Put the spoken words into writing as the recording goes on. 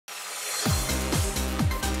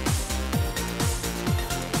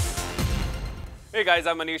Hey guys,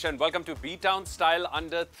 I'm Manish and welcome to B-Town Style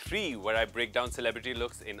Under 3, where I break down celebrity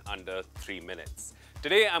looks in under 3 minutes.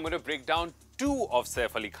 Today I'm going to break down two of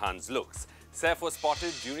Saif Ali Khan's looks. Saif was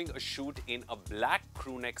spotted during a shoot in a black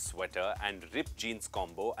crewneck sweater and ripped jeans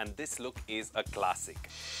combo, and this look is a classic.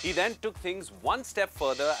 He then took things one step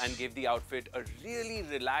further and gave the outfit a really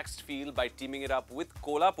relaxed feel by teaming it up with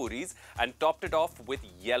Kolhapuris and topped it off with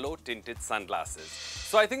yellow tinted sunglasses.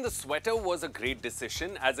 So I think the sweater was a great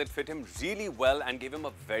decision as it fit him really well and gave him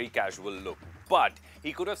a very casual look. But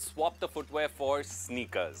he could have swapped the footwear for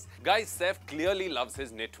sneakers. Guys, Saif clearly loves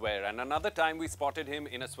his knitwear, and another time we spotted him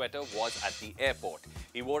in a sweater was at the airport.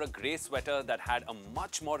 He wore a grey sweater that had a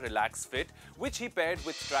much more relaxed fit, which he paired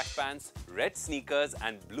with track pants, red sneakers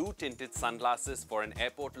and blue tinted sunglasses for an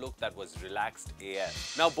airport look that was relaxed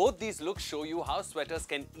AF. Now both these looks show you how sweaters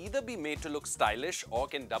can either be made to look stylish or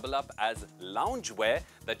can double up as lounge wear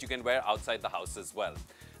that you can wear outside the house as well.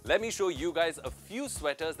 Let me show you guys a few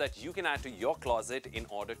sweaters that you can add to your closet in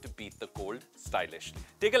order to beat the cold stylishly.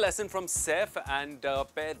 Take a lesson from Saif and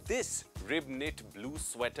pair this rib knit blue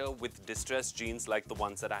sweater with distressed jeans like the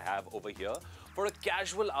ones that I have over here for a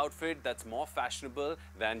casual outfit that's more fashionable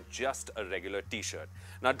than just a regular t-shirt.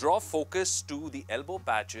 Now draw focus to the elbow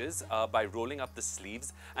patches by rolling up the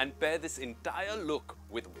sleeves and pair this entire look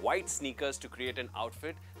with white sneakers to create an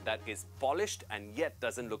outfit that is polished and yet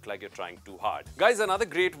doesn't look like you're trying too hard. Guys, another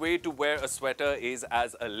great way to wear a sweater is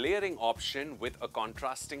as a layering option with a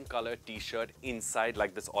contrasting color t-shirt inside,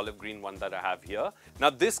 like this olive green one that I have here. Now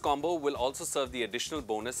this combo will also serve the additional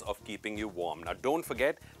bonus of keeping you warm. Now don't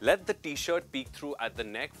forget, let the t-shirt peek through at the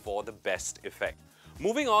neck for the best effect.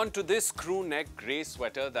 Moving on to this crew neck grey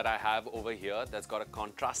sweater that I have over here that's got a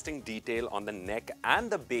contrasting detail on the neck and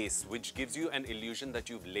the base, which gives you an illusion that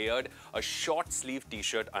you've layered a short sleeve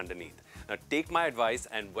t-shirt underneath. Now take my advice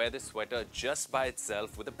and wear this sweater just by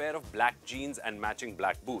itself with a pair of black jeans and matching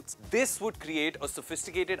black boots. This would create a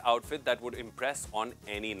sophisticated outfit that would impress on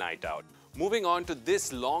any night out. Moving on to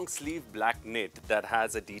this long sleeve black knit that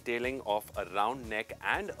has a detailing of a round neck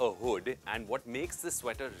and a hood, and what makes this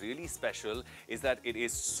sweater really special is that it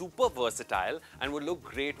is super versatile and would look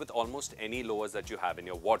great with almost any lowers that you have in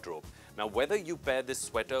your wardrobe. Now whether you pair this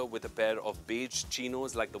sweater with a pair of beige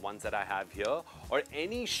chinos like the ones that I have here or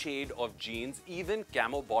any shade of jeans, even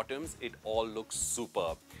camo bottoms, it all looks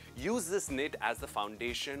superb. Use this knit as the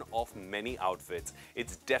foundation of many outfits.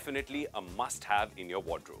 It's definitely a must-have in your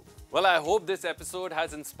wardrobe. Well, I hope this episode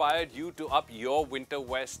has inspired you to up your winter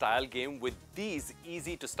wear style game with these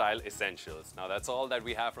easy-to-style essentials. Now, that's all that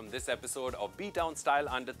we have from this episode of B-Town Style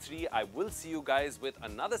Under 3. I will see you guys with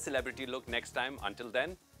another celebrity look next time. Until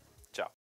then, ciao.